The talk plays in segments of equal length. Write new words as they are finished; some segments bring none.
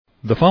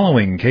The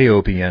following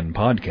KOPN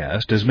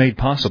podcast is made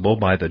possible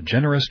by the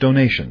generous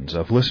donations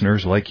of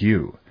listeners like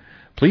you.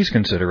 Please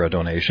consider a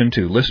donation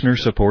to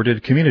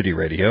listener-supported community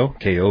radio,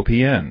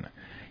 KOPN.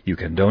 You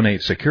can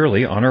donate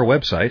securely on our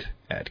website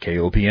at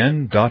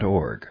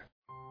kopn.org.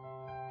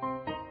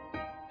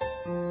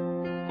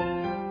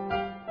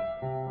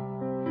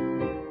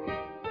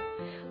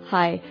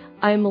 Hi,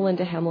 I'm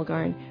Melinda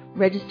Hamelgarn,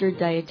 registered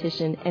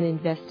dietitian and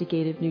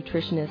investigative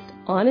nutritionist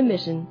on a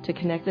mission to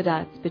connect the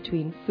dots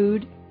between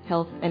food,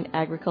 health, and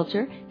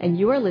agriculture, and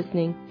you are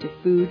listening to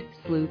Food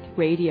Sleuth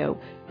Radio,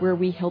 where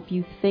we help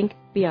you think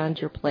beyond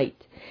your plate.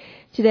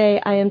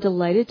 Today, I am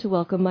delighted to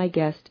welcome my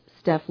guest,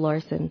 Steph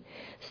Larson.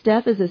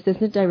 Steph is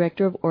Assistant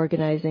Director of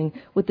Organizing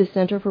with the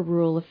Center for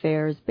Rural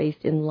Affairs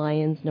based in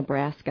Lyons,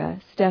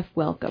 Nebraska. Steph,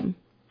 welcome.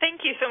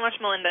 Thank you so much,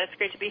 Melinda. It's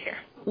great to be here.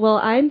 Well,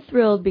 I'm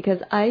thrilled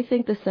because I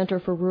think the Center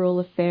for Rural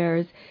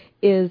Affairs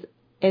is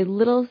a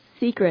little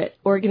secret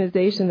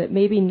organization that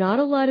maybe not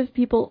a lot of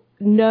people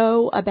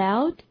know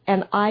about,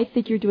 and I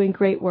think you're doing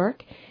great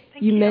work.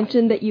 You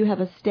mentioned that you have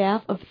a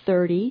staff of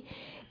 30,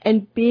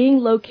 and being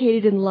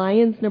located in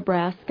Lyons,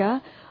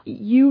 Nebraska,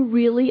 you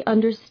really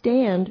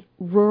understand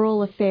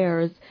rural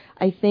affairs,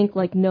 I think,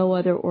 like no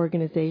other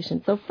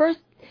organization. So first,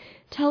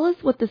 tell us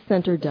what the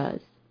center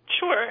does.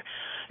 Sure.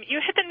 You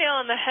hit the nail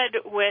on the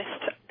head with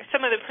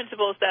some of the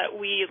principles that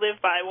we live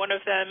by. One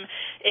of them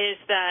is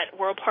that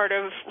we're a part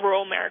of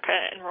rural America,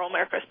 and rural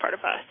America is part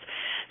of us.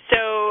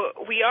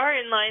 So we are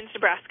in Lyons,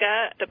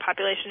 Nebraska. The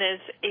population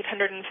is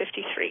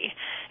 853,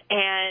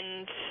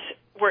 and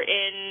we're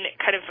in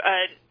kind of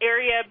an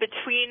area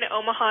between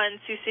Omaha and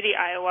Sioux City,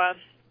 Iowa.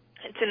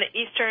 It's in the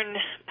eastern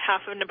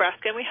half of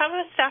Nebraska, and we have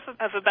a staff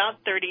of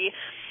about 30,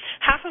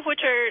 half of which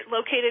are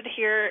located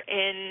here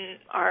in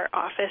our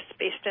office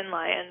based in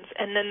Lyons,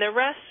 and then the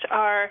rest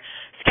are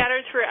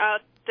scattered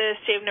throughout the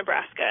state of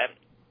Nebraska.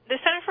 The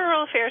Center for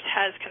Rural Affairs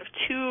has kind of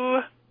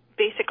two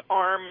basic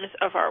arms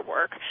of our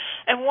work,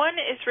 and one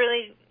is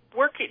really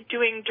work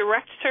doing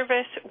direct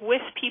service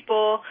with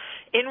people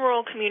in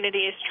rural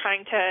communities,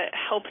 trying to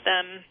help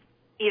them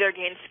either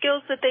gain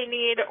skills that they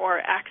need or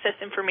access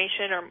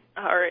information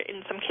or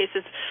in some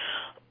cases,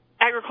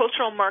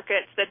 agricultural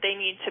markets that they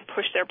need to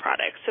push their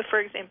products. So, for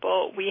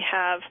example, we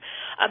have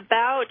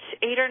about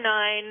 8 or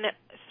 9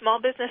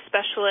 small business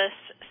specialists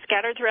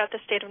scattered throughout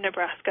the state of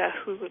Nebraska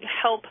who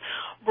help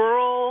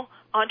rural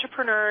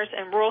entrepreneurs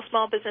and rural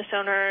small business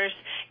owners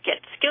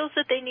get skills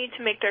that they need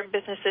to make their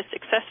businesses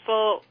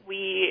successful.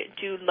 We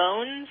do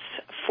loans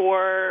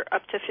for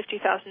up to $50,000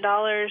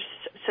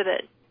 so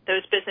that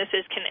those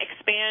businesses can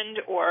expand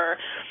or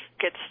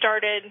get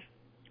started.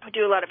 We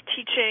do a lot of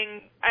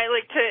teaching. I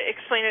like to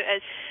explain it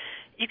as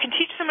you can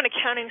teach someone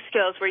accounting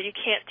skills where you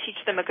can't teach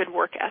them a good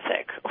work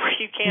ethic, or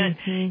you can't,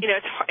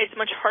 it's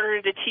much harder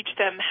to teach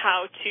them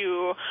how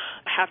to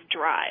have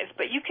drive,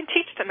 but you can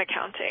teach them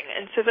accounting.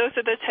 And so those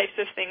are the types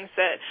of things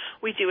that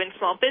we do in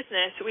small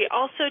business. We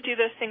also do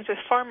those things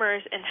with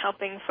farmers in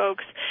helping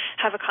folks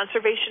have a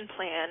conservation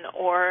plan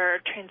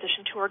or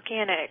transition to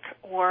organic,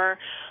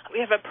 or we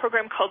have a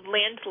program called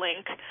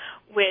LandLink,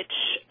 which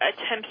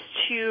attempts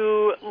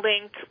to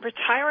link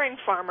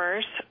retiring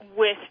farmers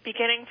with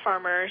beginning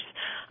farmers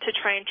to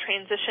try and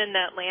transition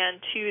that land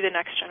to the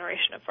next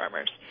generation of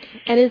farmers.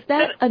 And is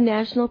that a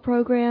national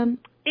program?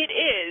 It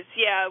is,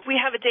 yeah. We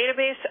have a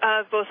database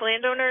of both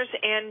landowners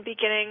and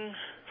beginning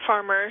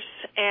farmers,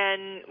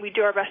 and we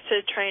do our best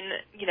to try and,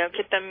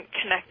 get them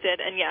connected.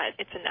 And, yeah,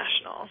 it's a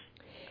national.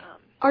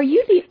 Are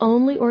you the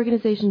only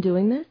organization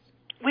doing this?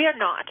 We are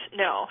not,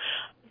 no.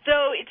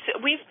 Though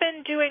we've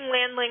been doing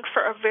LandLink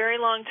for a very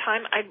long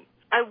time.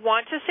 I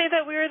want to say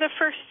that we were the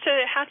first to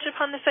hatch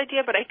upon this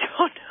idea, but I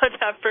don't know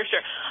that for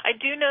sure. I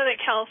do know that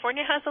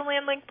California has a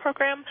LandLink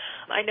program.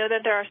 I know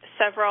that there are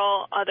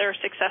several other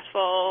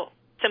successful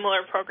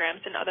similar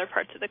programs in other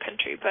parts of the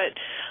country, but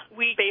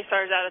we base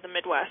ours out of the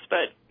Midwest.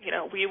 But,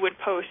 we would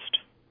post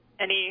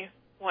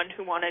anyone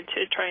who wanted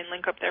to try and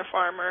link up their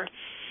farm.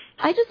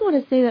 I just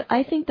want to say that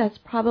I think that's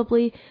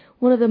probably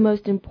one of the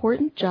most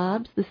important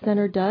jobs the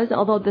center does,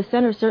 although the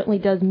center certainly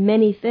does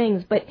many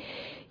things, but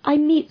I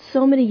meet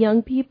so many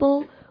young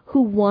people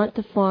who want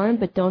to farm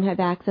but don't have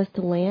access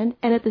to land,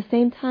 and at the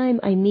same time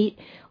I meet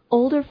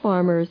older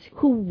farmers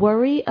who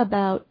worry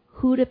about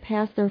who to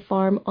pass their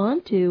farm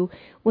on to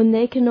when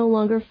they can no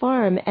longer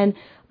farm. And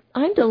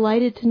I'm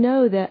delighted to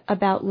know that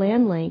about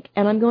LandLink,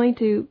 and I'm going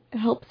to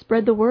help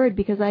spread the word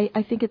because I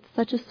think it's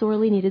such a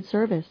sorely needed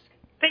service.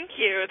 Thank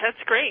you.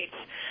 That's great.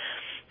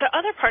 The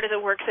other part of the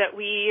work that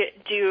we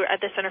do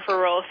at the Center for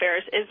Rural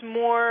Affairs is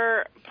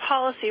more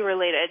policy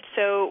related.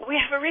 So we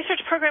have a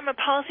research program, a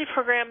policy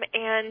program,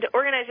 and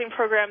organizing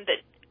program that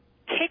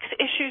takes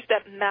issues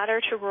that matter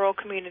to rural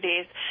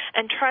communities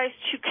and tries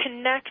to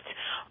connect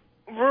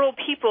rural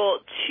people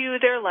to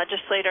their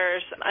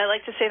legislators. I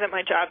like to say that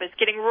my job is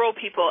getting rural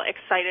people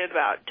excited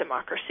about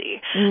democracy.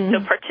 Mm-hmm.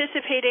 So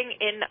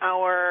participating in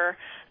our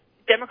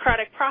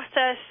democratic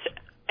process,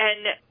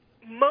 and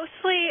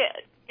mostly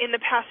in the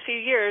past few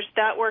years,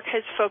 that work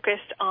has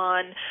focused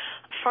on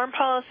farm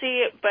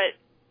policy, but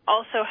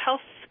also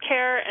health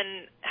care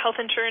and health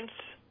insurance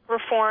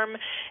reform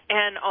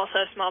and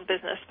also small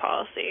business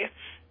policy.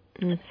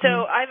 Mm-hmm.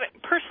 So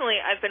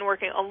I've been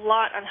working a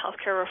lot on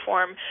healthcare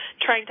reform,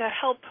 trying to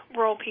help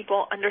rural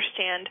people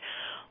understand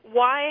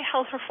why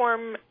health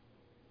reform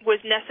was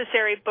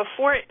necessary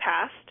before it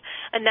passed,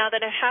 and now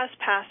that it has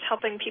passed,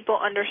 helping people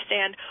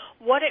understand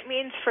what it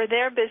means for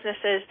their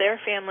businesses,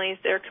 their families,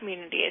 their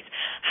communities,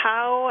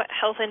 how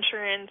health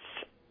insurance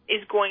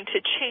is going to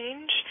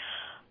change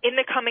in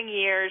the coming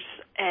years,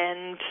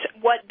 and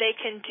what they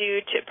can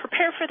do to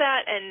prepare for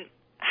that, and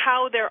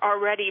how they're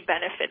already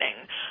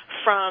benefiting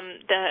from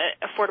the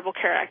Affordable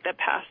Care Act that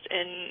passed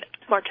in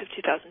March of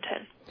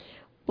 2010.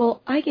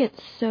 Well, I get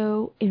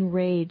so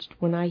enraged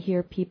when I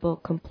hear people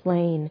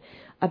complain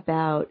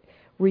about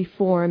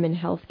reform in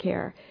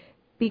healthcare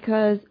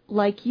because,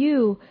 like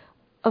you,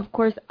 of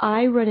course,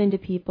 I run into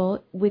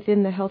people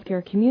within the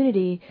healthcare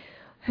community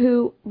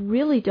who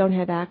really don't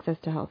have access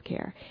to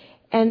healthcare.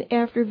 And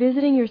after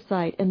visiting your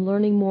site and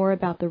learning more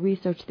about the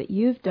research that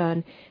you've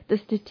done, the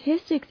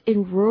statistics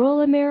in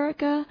rural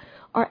America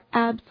are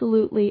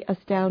absolutely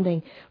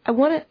astounding. I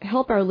want to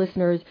help our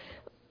listeners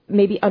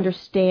maybe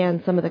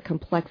understand some of the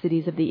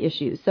complexities of the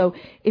issues. So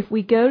if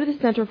we go to the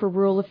Center for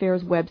Rural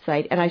Affairs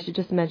website, and I should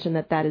just mention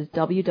that that is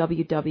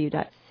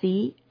www.cf,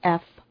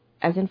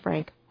 as in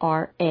Frank,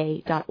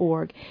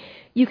 ra.org,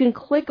 you can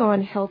click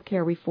on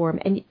healthcare reform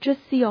and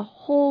just see a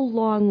whole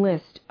long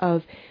list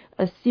of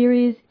a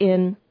series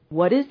in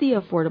what is the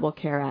Affordable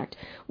Care Act?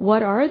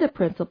 What are the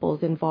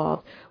principles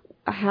involved?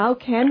 How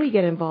can we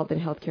get involved in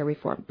healthcare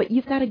reform? But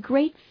you've got a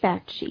great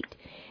fact sheet.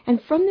 And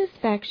from this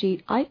fact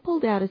sheet, I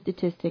pulled out a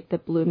statistic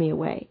that blew me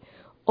away.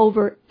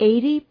 Over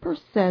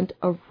 80%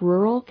 of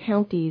rural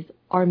counties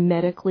are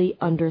medically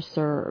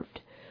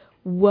underserved.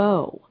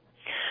 Whoa.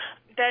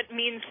 That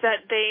means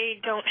that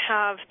they don't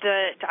have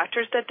the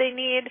doctors that they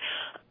need.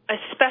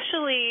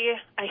 Especially,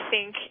 I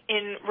think,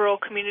 in rural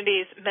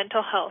communities,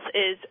 mental health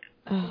is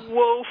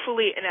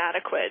woefully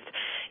inadequate.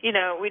 You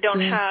know, we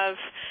don't have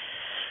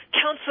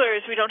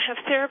counselors, we don't have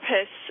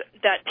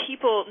therapists that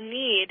people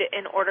need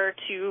in order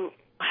to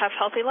have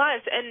healthy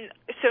lives. And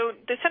so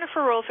the Center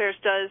for Rural Affairs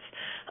does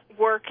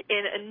work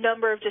in a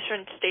number of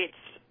different states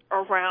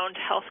around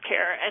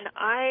healthcare, and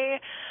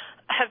I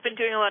have been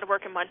doing a lot of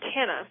work in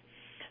Montana.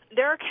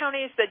 There are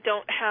counties that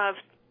don't have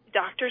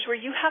doctors where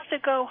you have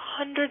to go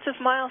hundreds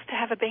of miles to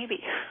have a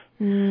baby.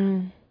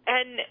 And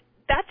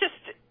that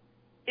just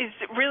is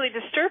really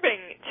disturbing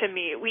to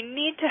me. We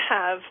need to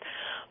have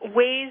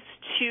ways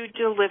to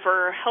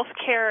deliver health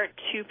care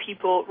to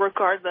people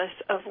regardless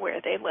of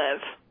where they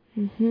live.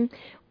 Mm-hmm.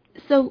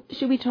 So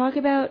should we talk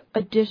about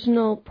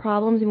additional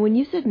problems? And when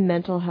you said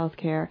mental health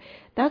care,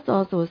 that's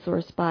also a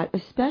sore spot,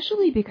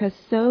 especially because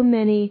so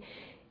many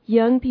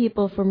young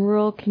people from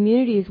rural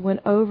communities went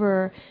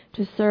over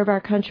to serve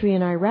our country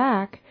in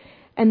Iraq,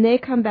 and they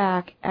come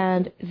back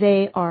and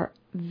they are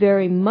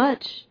very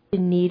much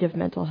in need of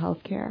mental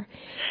health care.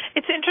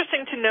 It's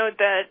interesting to note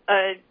that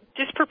a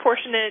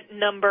disproportionate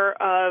number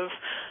of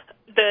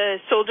the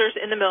soldiers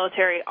in the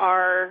military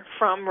are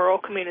from rural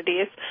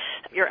communities.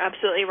 You're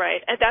absolutely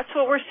right. And that's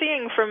what we're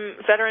seeing from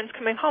veterans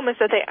coming home, is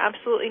that they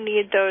absolutely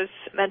need those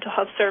mental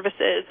health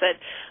services,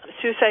 that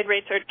suicide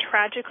rates are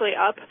tragically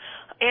up.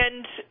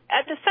 And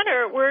at the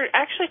center, we're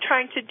actually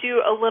trying to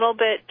do a little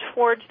bit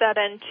towards that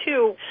end,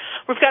 too.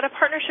 We've got a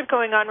partnership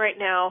going on right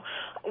now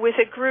with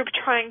a group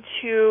trying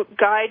to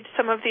guide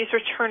some of these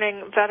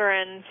returning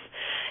veterans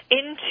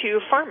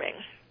into farming.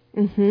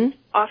 Mm-hmm.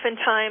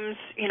 Oftentimes,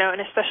 you know, and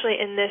especially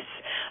in this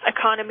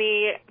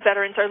economy,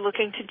 veterans are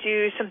looking to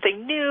do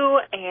something new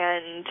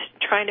and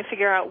trying to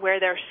figure out where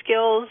their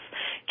skills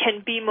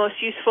can be most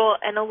useful,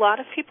 and a lot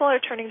of people are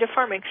turning to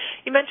farming.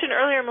 You mentioned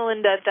earlier,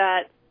 Melinda,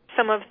 that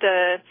some of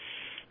the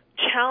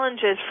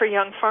challenges for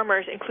young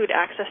farmers include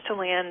access to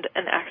land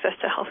and access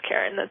to health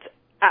care, and that's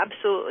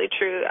absolutely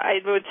true. I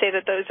would say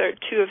that those are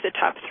two of the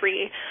top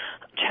three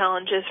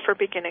challenges for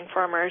beginning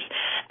farmers.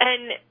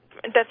 And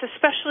that's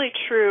especially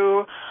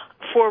true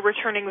for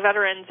returning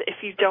veterans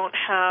if you don't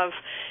have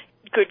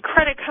good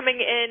credit coming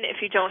in,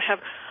 if you don't have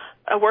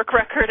a work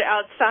record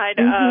outside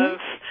of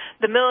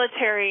the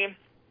military.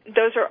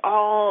 Those are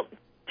all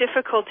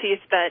difficulties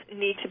that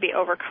need to be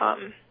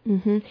overcome.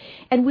 Mm-hmm.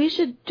 And we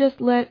should just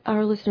let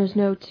our listeners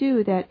know,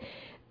 too, that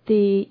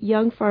the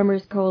Young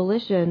Farmers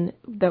Coalition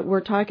that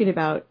we're talking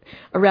about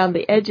around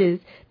the edges,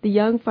 the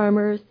Young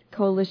Farmers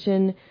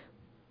Coalition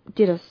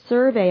did a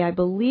survey, I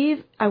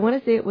believe, I want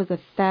to say it was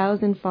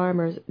 1,000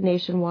 farmers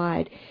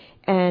nationwide,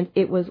 and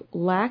it was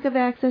lack of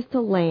access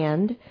to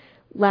land,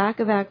 lack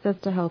of access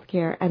to health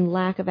care, and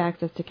lack of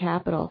access to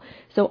capital.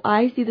 So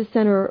I see the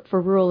Center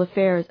for Rural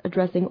Affairs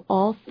addressing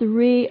all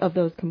three of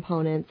those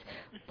components,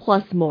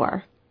 plus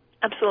more.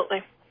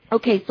 Absolutely.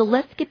 Okay, so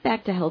let's get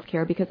back to health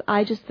care, because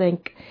I just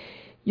think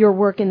your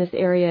work in this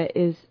area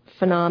is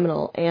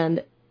phenomenal,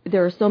 and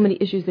there are so many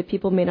issues that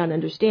people may not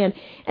understand.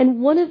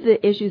 And one of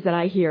the issues that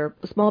I hear,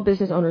 small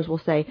business owners will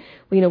say,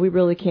 well, you know, we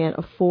really can't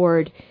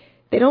afford,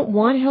 they don't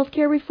want health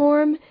care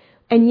reform,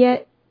 and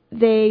yet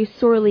they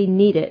sorely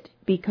need it,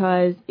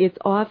 because it's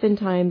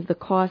oftentimes the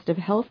cost of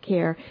health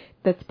care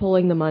that's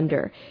pulling them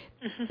under.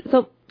 Mm-hmm.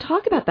 So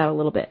talk about that a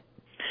little bit.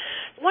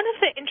 One of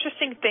the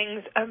interesting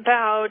things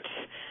about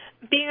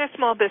being a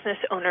small business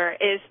owner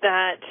is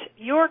that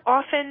you're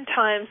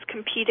oftentimes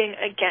competing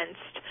against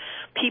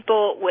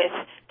people with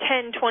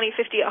 10, 20,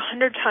 50,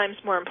 100 times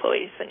more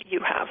employees than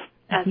you have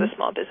as a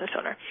small business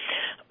owner,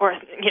 or,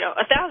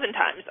 1,000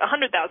 times,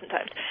 100,000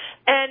 times.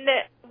 And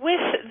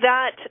with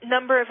that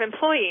number of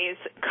employees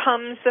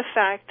comes the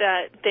fact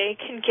that they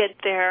can get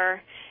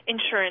their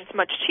insurance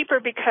much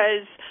cheaper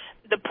because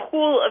the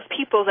pool of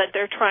people that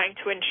they're trying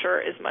to insure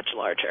is much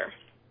larger.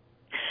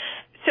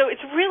 So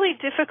it's really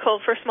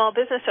difficult for small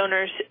business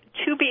owners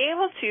to be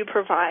able to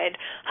provide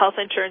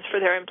health insurance for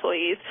their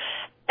employees.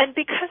 And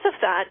because of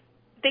that,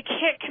 they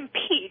can't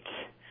compete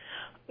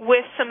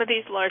with some of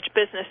these large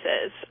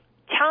businesses.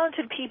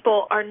 Talented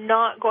people are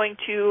not going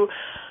to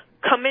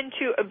come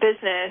into a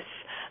business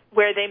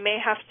where they may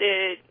have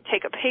to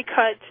take a pay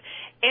cut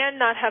and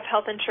not have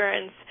health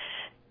insurance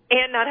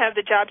and not have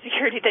the job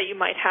security that you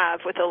might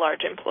have with a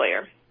large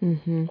employer.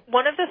 Mm-hmm.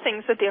 One of the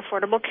things that the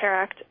Affordable Care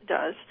Act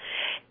does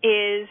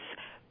is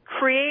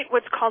create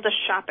what's called a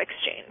shop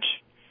exchange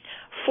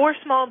for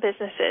small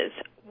businesses,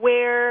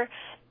 where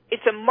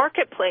it's a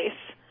marketplace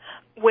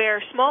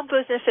where small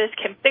businesses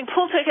can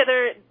pull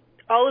together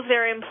all of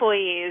their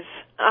employees,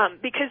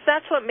 because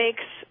that's what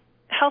makes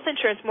health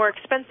insurance more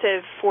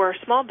expensive for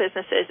small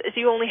businesses. Is if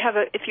you only have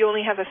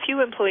a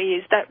few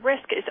employees, that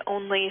risk is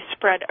only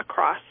spread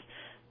across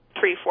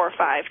 3, 4,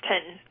 5,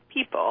 10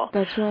 people.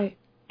 That's right.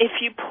 If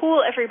you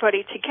pool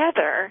everybody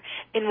together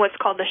in what's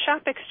called the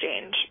shop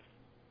exchange,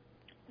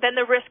 then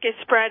the risk is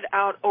spread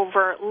out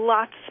over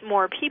lots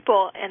more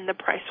people and the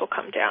price will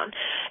come down.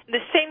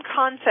 The same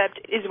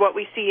concept is what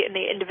we see in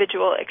the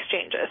individual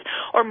exchanges,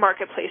 or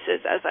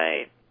marketplaces, as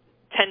I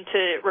tend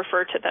to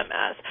refer to them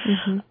as.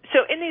 Mm-hmm. So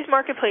in these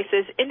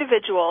marketplaces,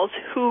 individuals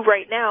who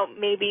right now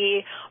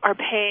maybe are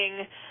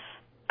paying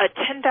a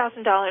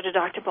 $10,000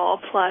 deductible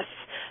plus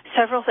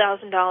several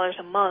 $1,000s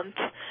a month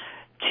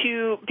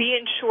to be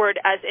insured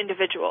as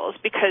individuals,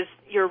 because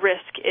your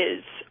risk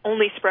is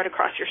only spread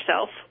across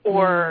yourself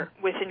or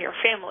within your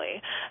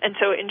family. And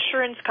so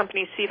insurance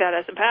companies see that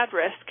as a bad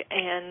risk,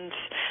 and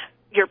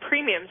your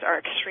premiums are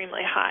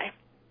extremely high.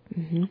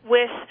 Mm-hmm.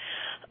 With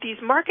these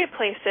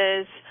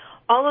marketplaces,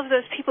 all of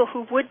those people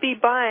who would be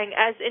buying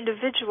as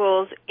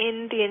individuals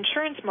in the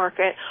insurance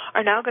market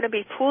are now going to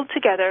be pooled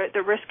together.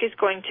 The risk is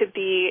going to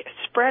be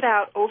spread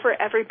out over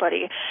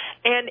everybody.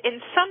 And in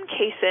some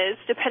cases,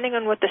 depending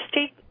on what the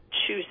state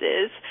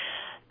chooses,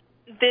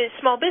 the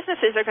small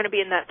businesses are going to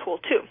be in that pool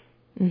too.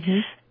 Mm-hmm.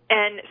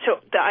 And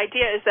so the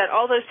idea is that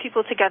all those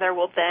people together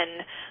will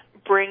then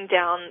bring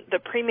down the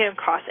premium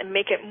cost and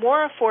make it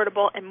more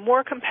affordable and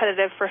more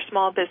competitive for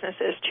small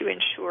businesses to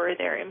insure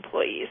their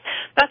employees.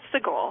 That's the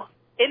goal.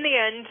 In the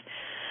end,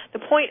 the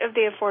point of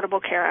the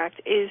Affordable Care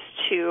Act is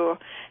to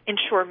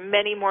insure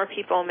many more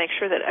people, make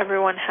sure that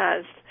everyone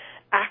has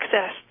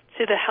access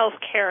to the health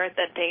care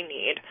that they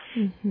need.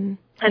 Mm-hmm.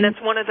 And that's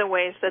one of the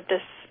ways that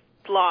this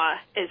law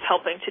is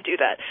helping to do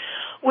that.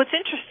 What's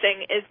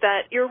interesting is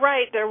that you're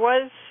right, there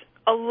was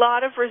a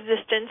lot of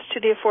resistance to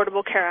the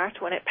Affordable Care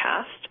Act when it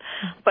passed,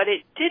 but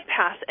it did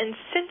pass, and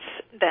since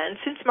then,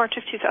 since March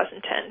of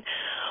 2010,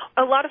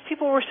 a lot of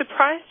people were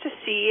surprised to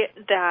see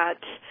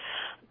that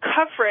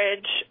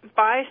coverage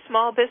by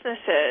small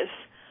businesses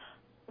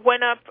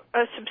went up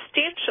a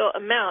substantial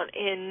amount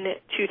in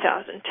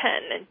 2010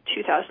 and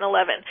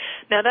 2011.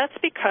 Now, that's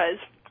because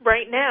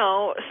right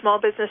now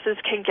small businesses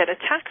can get a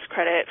tax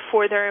credit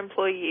for their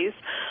employees.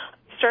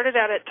 Started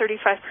out at 35%.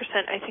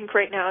 I think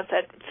right now it's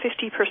at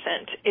 50%.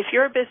 If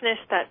you're a business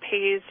that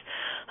pays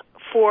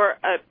for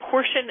a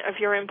portion of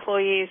your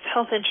employees'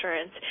 health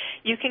insurance,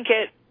 you can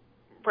get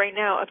right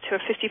now up to a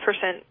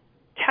 50%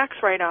 tax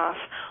write-off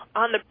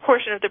on the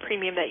portion of the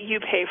premium that you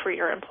pay for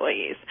your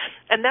employees.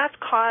 And that's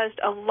caused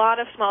a lot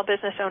of small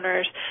business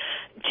owners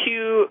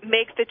to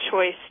make the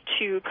choice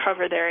to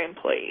cover their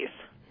employees.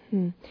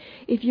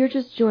 If you're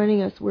just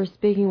joining us, we're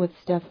speaking with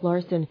Steph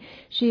Larson.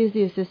 She is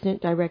the Assistant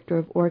Director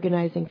of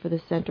Organizing for the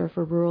Center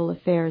for Rural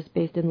Affairs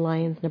based in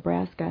Lyons,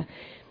 Nebraska.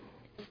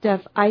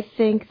 Steph, I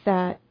think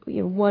that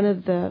one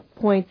of the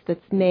points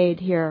that's made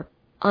here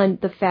on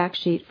the fact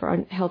sheet for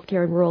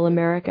healthcare in rural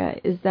America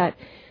is that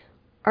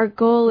our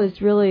goal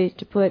is really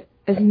to put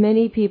as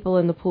many people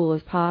in the pool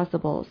as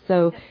possible.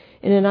 So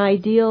in an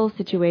ideal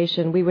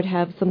situation, we would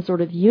have some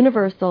sort of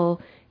universal,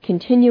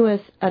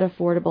 continuous, and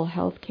affordable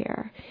health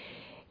care.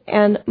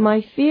 And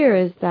my fear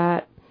is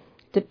that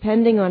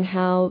depending on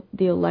how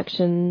the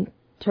election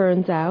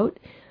turns out,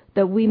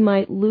 that we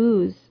might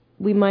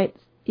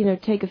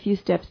take a few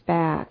steps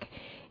back.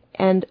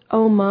 And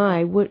oh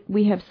my,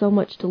 we have so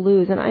much to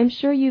lose. And I'm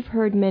sure you've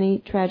heard many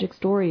tragic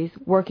stories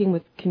working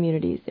with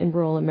communities in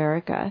rural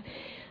America.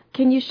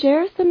 Can you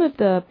share some of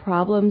the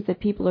problems that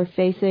people are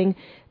facing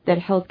that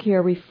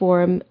healthcare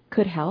reform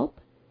could help?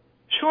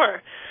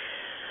 Sure.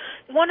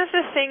 One of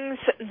the things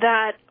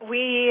that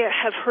we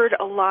have heard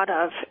a lot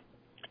of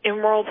in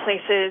rural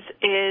places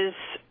is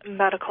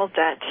medical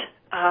debt.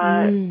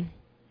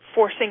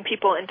 forcing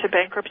people into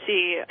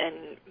bankruptcy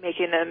and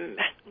making them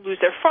lose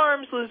their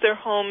farms, lose their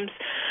homes.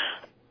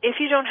 If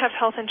you don't have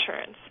health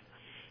insurance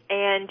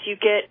and you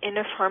get in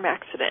a farm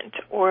accident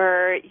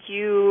or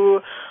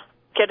you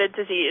get a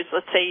disease,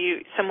 let's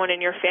say someone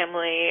in your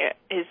family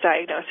is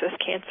diagnosed with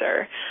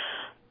cancer,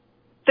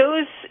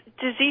 those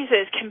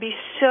diseases can be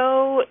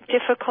so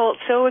difficult,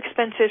 so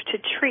expensive to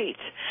treat.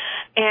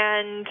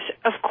 And,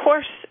 of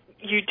course,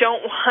 you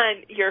don't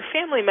want your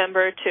family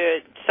member to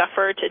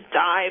suffer, to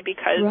die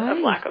because of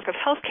lack of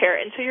health care.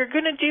 And so you're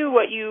going to do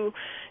what you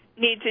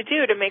need to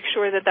do to make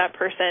sure that that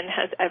person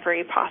has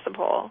every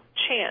possible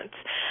chance.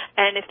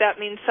 And if that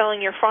means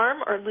selling your farm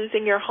or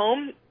losing your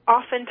home,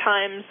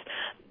 oftentimes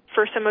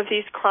for some of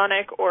these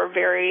chronic or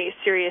very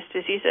serious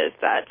diseases,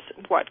 that's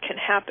what can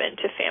happen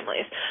to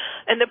families.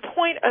 And the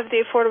point of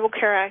the Affordable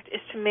Care Act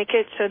is to make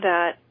it so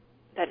that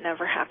that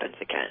never happens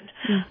again.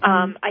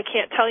 Mm-hmm. I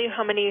can't tell you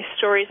how many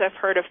stories I've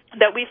heard of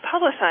that we've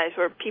publicized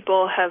where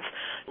people have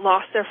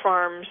lost their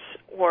farms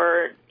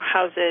or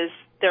houses,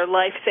 their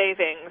life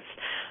savings,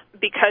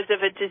 because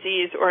of a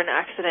disease or an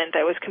accident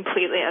that was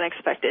completely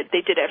unexpected. They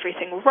did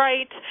everything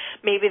right.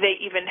 Maybe they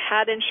even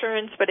had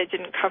insurance, but it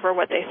didn't cover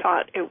what they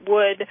thought it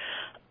would.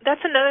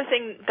 That's another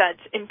thing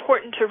that's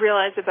important to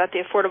realize about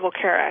the Affordable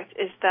Care Act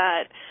is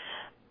that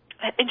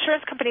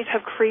insurance companies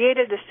have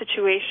created this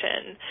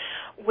situation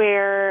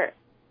where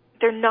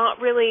they're not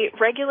really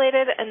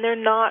regulated and they're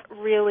not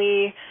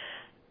really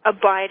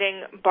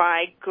abiding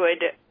by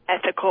good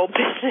ethical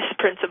business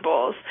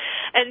principles.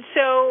 And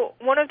so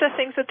one of the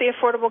things that the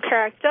Affordable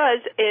Care Act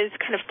does is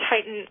kind of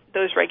tighten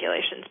those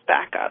regulations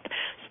back up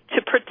to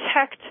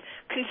protect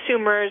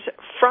consumers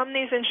from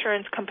these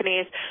insurance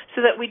companies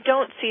so that we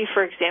don't see,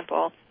 for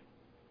example,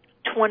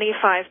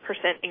 25%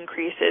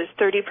 increases,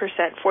 30%,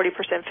 40%,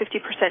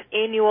 50%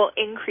 annual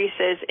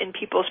increases in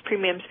people's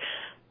premiums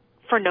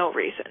for no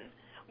reason,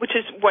 which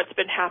is what's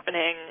been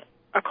happening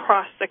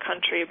across the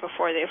country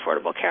before the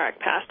Affordable Care Act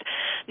passed.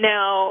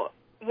 Now,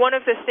 one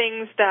of the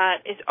things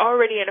that is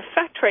already in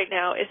effect right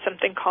now is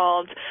something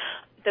called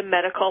the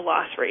medical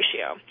loss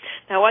ratio.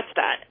 Now, what's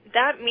that?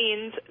 That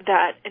means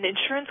that an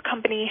insurance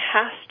company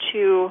has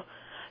to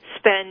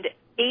spend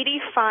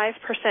 85%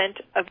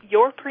 of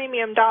your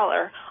premium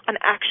dollar on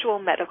actual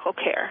medical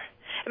care.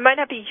 It might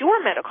not be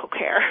your medical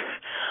care,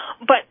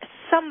 but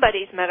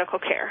somebody's medical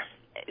care.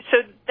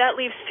 So that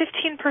leaves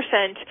 15%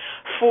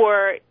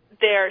 for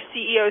their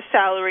CEO's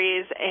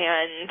salaries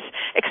and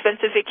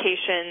expensive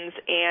vacations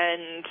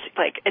and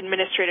like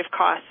administrative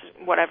costs,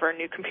 whatever,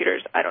 new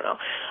computers, I don't know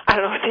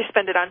what they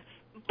spend it on.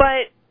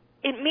 But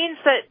it means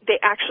that they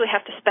actually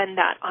have to spend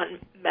that on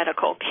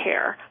medical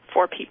care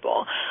for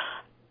people.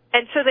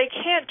 And so they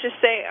can't just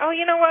say, oh,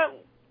 you know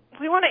what,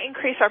 we want to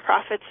increase our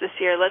profits this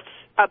year. Let's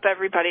up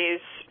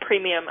everybody's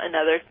premium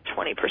another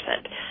 20%.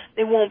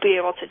 They won't be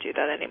able to do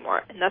that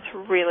anymore. And that's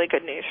really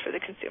good news for the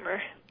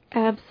consumer.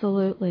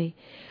 Absolutely.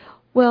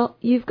 Well,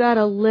 you've got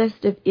a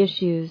list of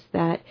issues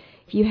that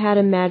if you had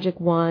a magic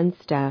wand,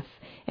 Steph,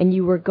 and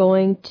you were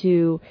going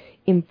to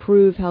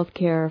improve health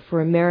care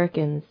for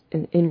Americans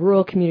in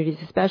rural communities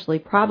especially,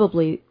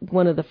 probably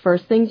one of the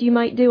first things you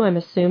might do, I'm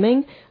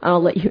assuming,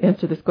 I'll let you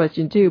answer this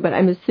question too, but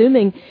I'm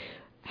assuming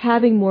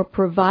having more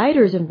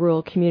providers in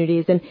rural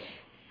communities. And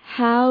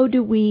how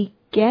do we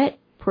get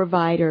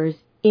providers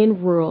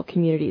in rural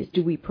communities?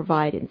 Do we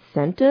provide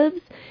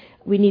incentives?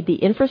 We need the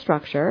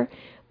infrastructure,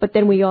 but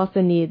then we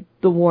also need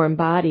the warm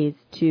bodies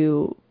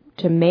to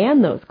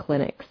man those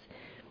clinics.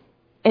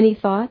 Any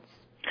thoughts?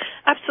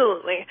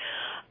 Absolutely.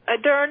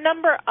 There are a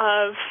number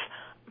of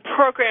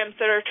programs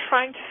that are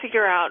trying to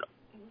figure out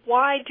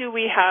why do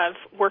we have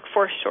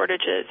workforce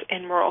shortages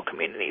in rural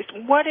communities?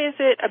 What is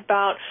it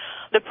about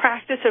the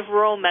practice of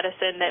rural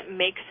medicine that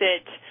makes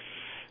it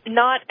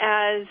not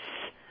as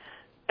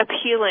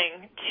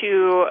appealing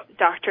to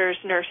doctors,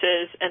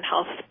 nurses, and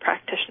health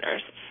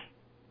practitioners?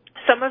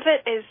 Some of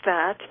it is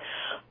that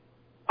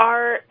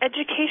our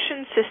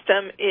education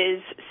system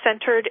is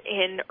centered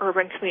in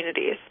urban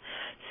communities.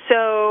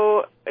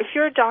 So if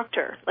you're a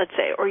doctor, let's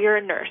say, or you're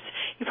a nurse,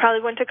 you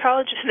probably went to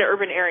college in an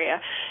urban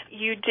area.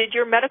 You did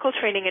your medical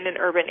training in an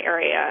urban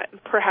area.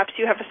 Perhaps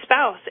you have a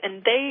spouse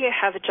and they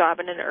have a job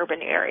in an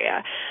urban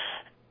area.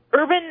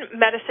 Urban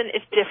medicine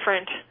is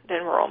different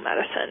than rural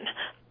medicine.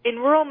 In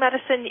rural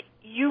medicine,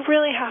 you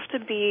really have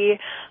to be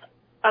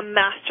a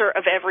master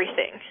of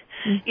everything,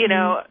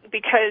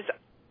 because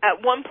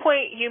at one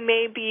point you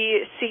may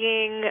be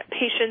seeing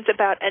patients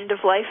about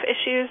end-of-life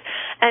issues,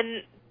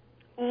 and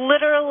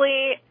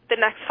literally the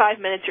next 5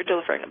 minutes you're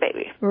delivering a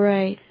baby.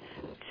 Right.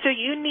 So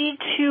you need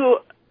to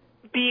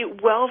be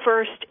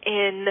well-versed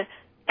in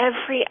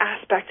every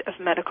aspect of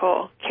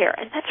medical care,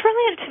 and that's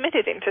really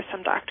intimidating to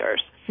some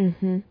doctors.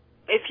 Mm-hmm.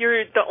 If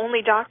you're the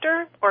only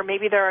doctor, or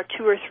maybe there are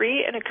 2 or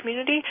 3 in a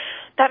community,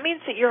 that means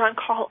that you're on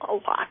call a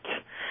lot.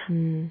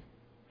 Mm.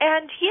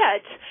 And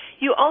yet,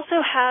 you also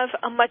have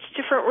a much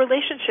different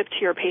relationship to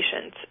your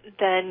patients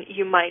than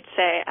you might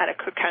say at a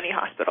Cook County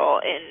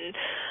hospital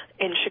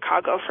in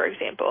Chicago, for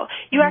example.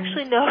 You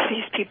actually know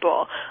these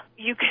people.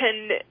 You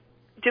can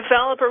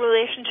develop a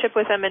relationship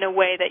with them in a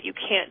way that you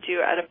can't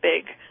do at a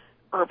big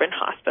urban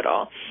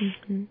hospital.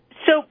 Mm-hmm.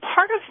 So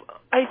part of,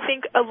 I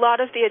think, a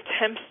lot of the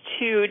attempts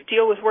to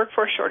deal with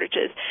workforce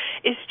shortages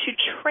is to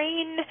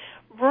train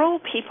rural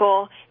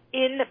people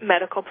in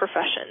medical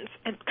professions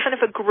and kind of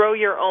a grow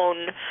your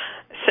own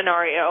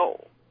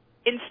scenario.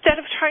 Instead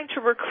of trying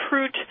to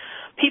recruit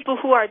people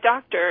who are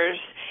doctors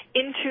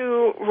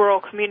into rural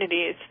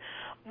communities,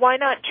 why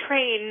not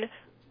train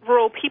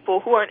rural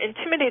people who aren't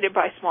intimidated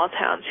by small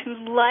towns, who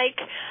like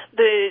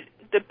the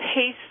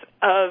pace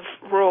of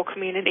rural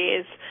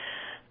communities?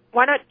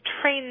 Why not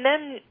train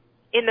them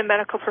in the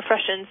medical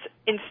professions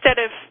instead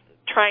of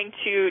trying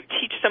to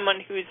teach someone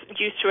who's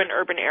used to an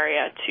urban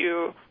area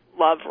to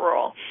love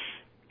rural?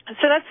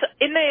 So that's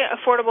in the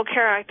Affordable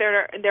Care Act.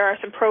 There are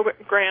some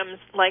programs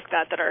like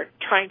that are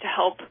trying to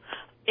help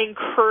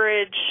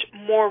encourage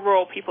more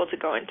rural people to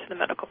go into the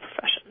medical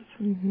professions.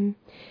 Mm-hmm.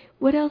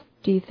 What else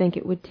do you think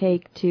it would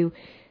take to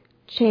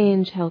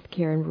change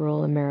healthcare in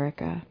rural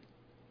America?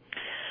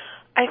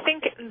 I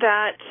think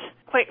that,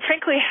 quite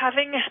frankly,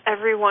 having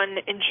everyone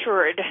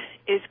insured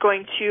is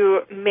going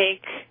to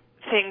make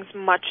things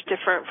much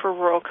different for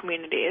rural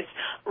communities.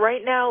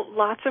 Right now,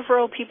 lots of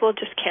rural people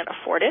just can't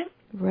afford it.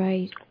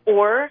 Right.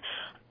 Or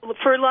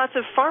for lots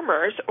of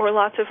farmers or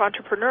lots of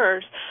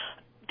entrepreneurs,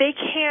 they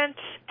can't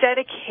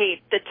dedicate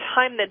the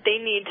time that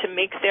they need to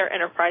make their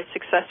enterprise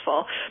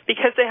successful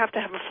because they have to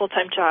have a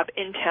full-time job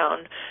in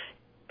town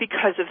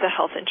because of the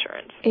health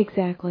insurance.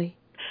 Exactly.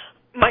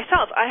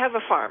 Myself, I have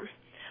a farm,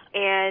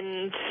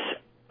 and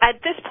at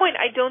this point,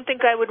 I don't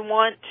think I would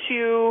want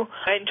to.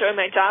 I enjoy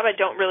my job. I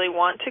don't really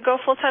want to go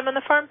full-time on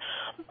the farm,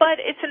 but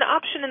it's an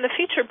option in the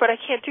future, but I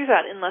can't do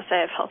that unless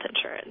I have health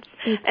insurance.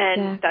 Exactly.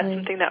 And that's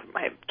something that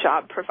my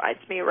job provides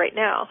me right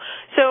now.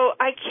 So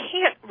I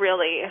can't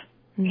really,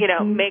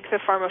 make the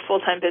farm a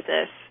full-time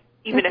business,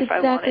 even that's if I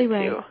exactly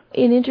wanted right.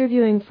 to. In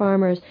interviewing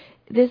farmers,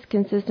 this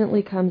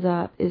consistently comes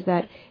up, is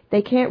that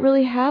they can't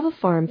really have a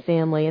farm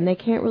family and they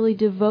can't really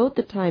devote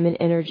the time and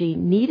energy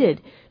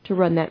needed to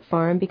run that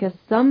farm because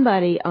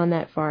somebody on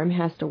that farm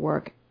has to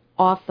work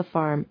off the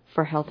farm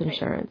for health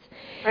insurance.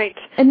 Right.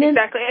 And then,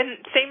 exactly. And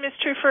same is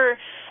true for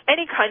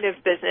any kind of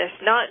business,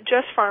 not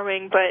just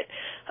farming, but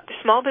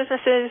small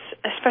businesses,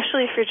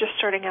 especially if you're just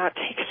starting out,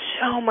 take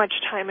so much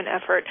time and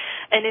effort.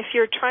 And if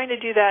you're trying to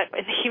do that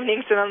in the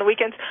evenings and on the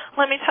weekends,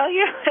 let me tell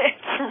you,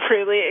 it's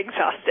really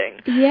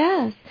exhausting.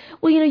 Yes.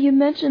 Well, you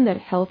mentioned that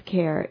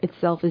healthcare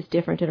itself is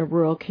different in a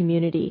rural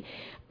community.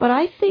 But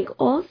I think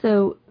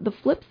also the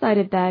flip side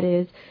of that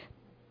is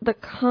the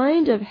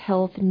kind of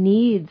health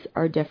needs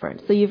are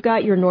different. So you've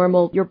got your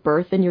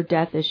birth and your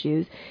death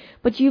issues,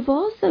 but you've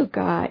also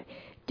got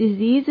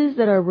diseases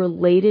that are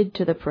related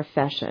to the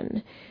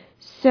profession.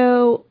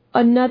 So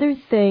another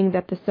thing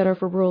that the Center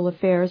for Rural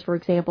Affairs, for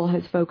example,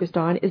 has focused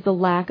on is the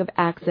lack of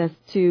access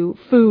to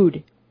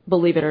food,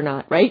 believe it or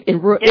not, right?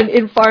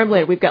 In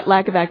farmland, we've got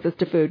lack of access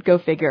to food, go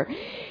figure.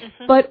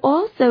 Mm-hmm. But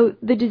also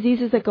the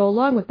diseases that go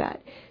along with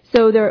that.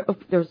 So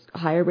there's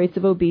higher rates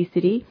of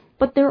obesity,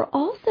 but there are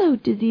also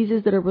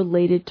diseases that are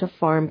related to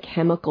farm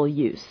chemical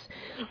use.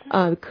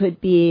 Mm-hmm.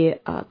 Could be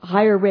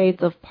higher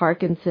rates of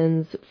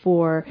Parkinson's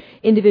for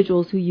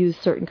individuals who use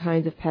certain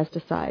kinds of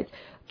pesticides.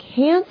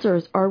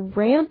 Cancers are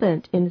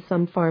rampant in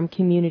some farm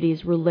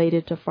communities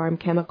related to farm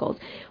chemicals.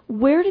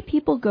 Where do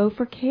people go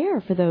for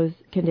care for those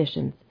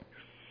conditions?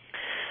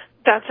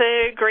 That's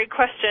a great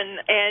question,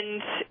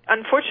 and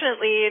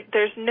unfortunately,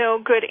 there's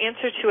no good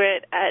answer to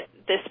it at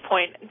this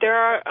point. There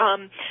are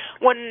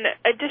one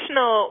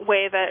additional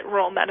way that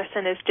rural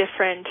medicine is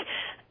different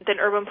than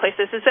urban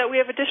places is that we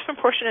have a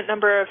disproportionate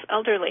number of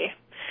elderly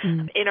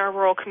in our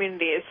rural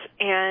communities,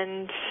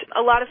 and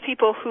a lot of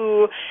people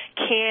who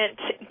can't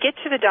get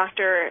to the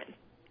doctor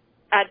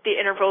at the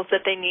intervals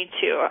that they need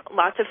to.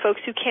 Lots of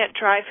folks who can't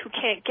drive, who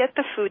can't get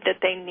the food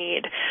that they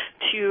need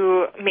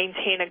to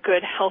maintain a good,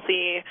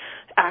 healthy,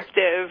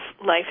 active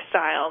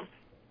lifestyle.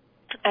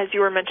 As you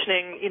were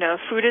mentioning,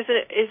 food is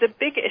a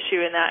big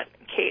issue in that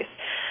case.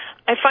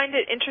 I find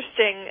it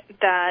interesting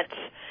that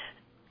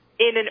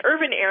in an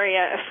urban area,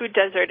 a food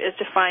desert is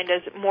defined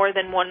as more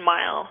than 1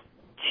 mile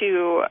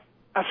to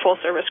a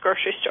full-service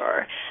grocery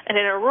store. And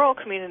in a rural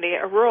community,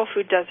 a rural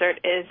food desert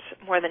is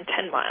more than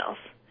 10 miles.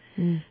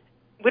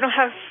 We don't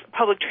have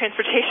public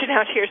transportation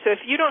out here, so if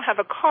you don't have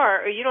a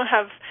car or you don't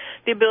have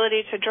the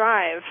ability to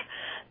drive,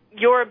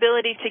 your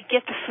ability to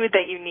get the food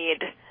that you need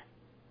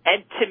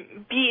and to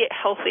be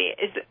healthy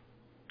is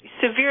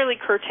severely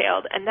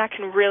curtailed, and that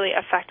can really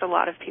affect a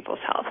lot of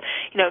people's health.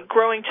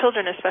 Growing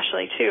children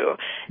especially, too,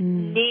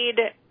 need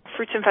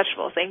fruits and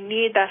vegetables. They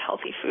need that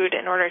healthy food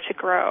in order to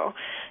grow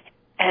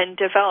and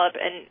develop,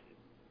 and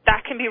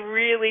that can be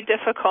really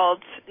difficult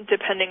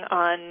depending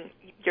on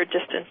your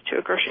distance to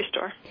a grocery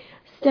store.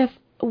 Steph,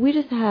 we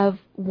just have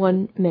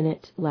 1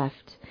 minute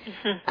left.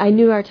 Mm-hmm. I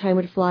knew our time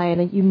would fly,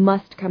 and you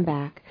must come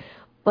back.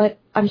 But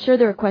I'm sure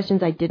there are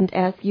questions I didn't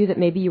ask you that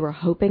maybe you were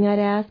hoping I'd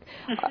ask.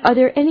 Mm-hmm. Are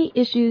there any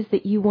issues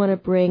that you want to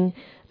bring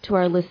to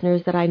our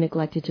listeners that I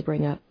neglected to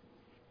bring up?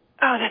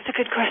 Oh, that's a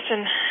good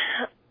question.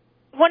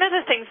 One of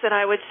the things that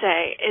I would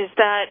say is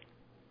that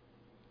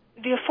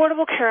the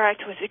Affordable Care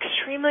Act was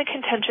extremely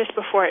contentious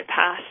before it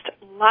passed.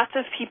 Lots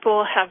of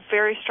people have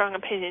very strong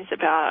opinions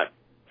about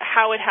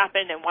how it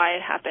happened and why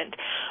it happened.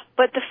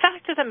 But the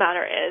fact of the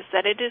matter is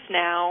that it is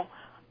now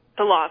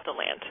the law of the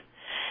land.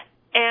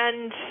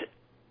 And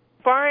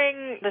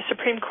barring the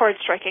Supreme Court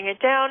striking it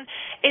down,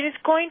 it is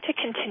going to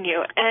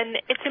continue. And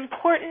it's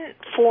important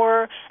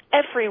for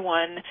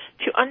everyone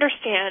to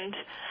understand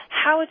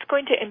how it's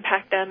going to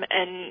impact them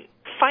and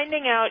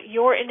finding out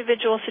your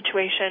individual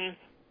situation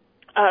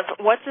of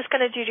what's this going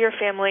to do to your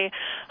family,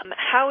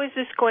 how is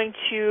this going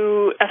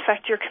to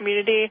affect your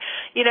community,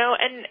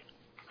 and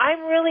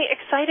I'm really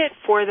excited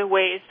for the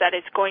ways that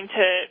it's going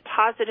to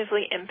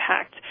positively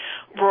impact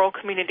rural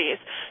communities.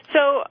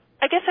 So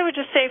I guess I would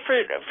just say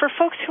for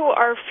folks who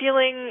are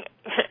feeling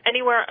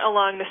anywhere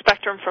along the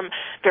spectrum from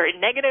very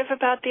negative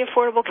about the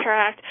Affordable Care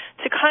Act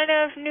to kind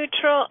of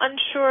neutral,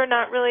 unsure,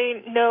 not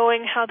really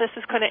knowing how this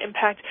is going to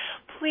impact,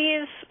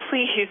 please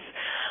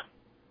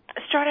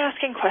start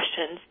asking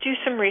questions, do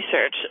some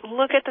research,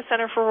 look at the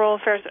Center for Rural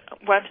Affairs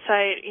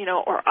website,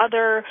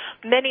 or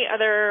many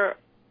other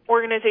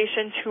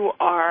organizations who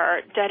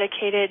are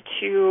dedicated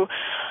to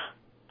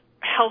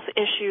health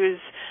issues,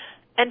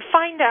 and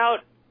find out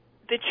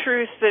the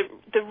truth,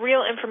 the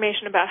real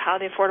information about how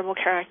the Affordable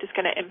Care Act is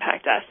going to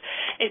impact us.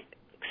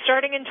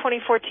 Starting in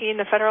 2014,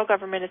 the federal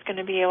government is going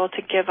to be able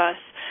to give us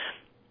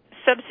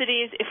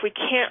subsidies if we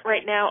can't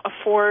right now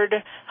afford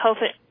health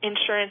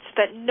insurance,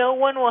 that no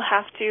one will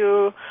have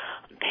to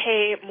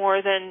pay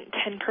more than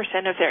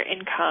 10% of their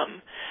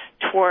income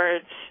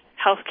towards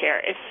health care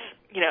if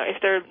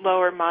they're low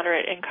or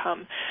moderate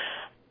income.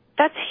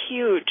 That's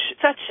huge.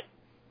 Such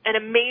an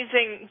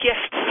amazing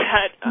gift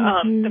that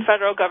the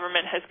federal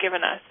government has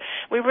given us.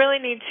 We really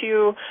need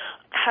to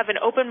have an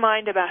open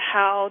mind about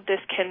how this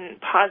can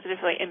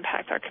positively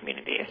impact our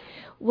communities.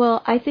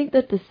 Well, I think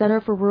that the Center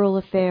for Rural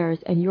Affairs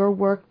and your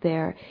work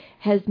there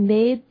has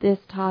made this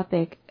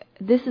topic,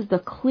 this is the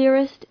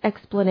clearest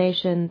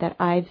explanation that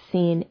I've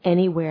seen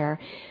anywhere,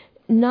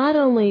 not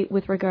only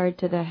with regard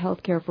to the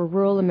healthcare for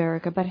rural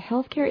America, but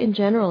healthcare in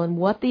general and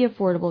what the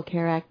Affordable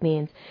Care Act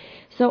means.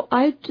 So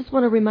I just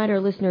want to remind our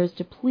listeners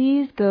to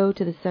please go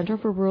to the Center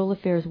for Rural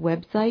Affairs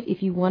website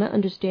if you want to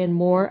understand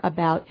more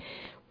about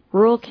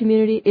rural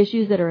community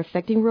issues that are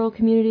affecting rural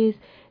communities,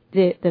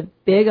 the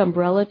big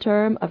umbrella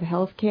term of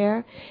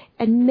healthcare,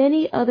 and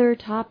many other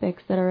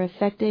topics that are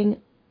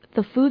affecting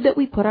the food that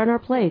we put on our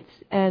plates.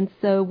 And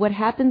so what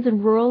happens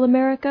in rural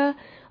America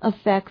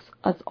affects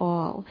us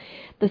all.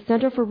 The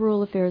Center for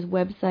Rural Affairs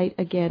website,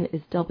 again,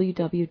 is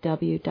www.cfra.org.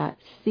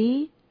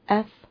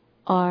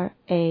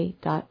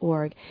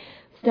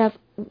 Steph,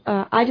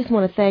 I just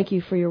want to thank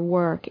you for your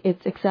work.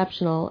 It's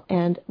exceptional.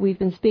 And we've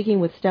been speaking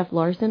with Steph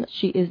Larson.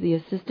 She is the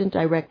Assistant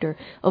Director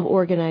of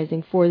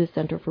Organizing for the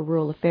Center for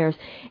Rural Affairs.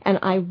 And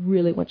I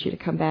really want you to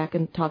come back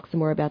and talk some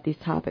more about these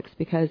topics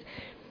because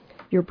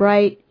you're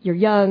bright, you're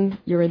young,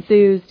 you're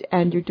enthused,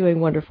 and you're doing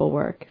wonderful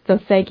work. So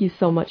thank you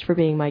so much for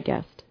being my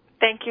guest.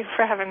 Thank you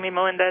for having me,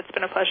 Melinda. It's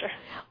been a pleasure.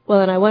 Well,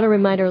 and I want to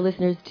remind our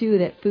listeners, too,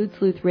 that Food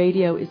Sleuth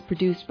Radio is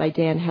produced by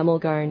Dan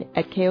Hemmelgarn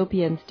at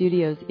KOPN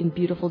Studios in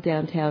beautiful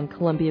downtown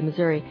Columbia,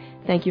 Missouri.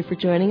 Thank you for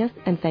joining us,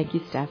 and thank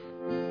you, Steph.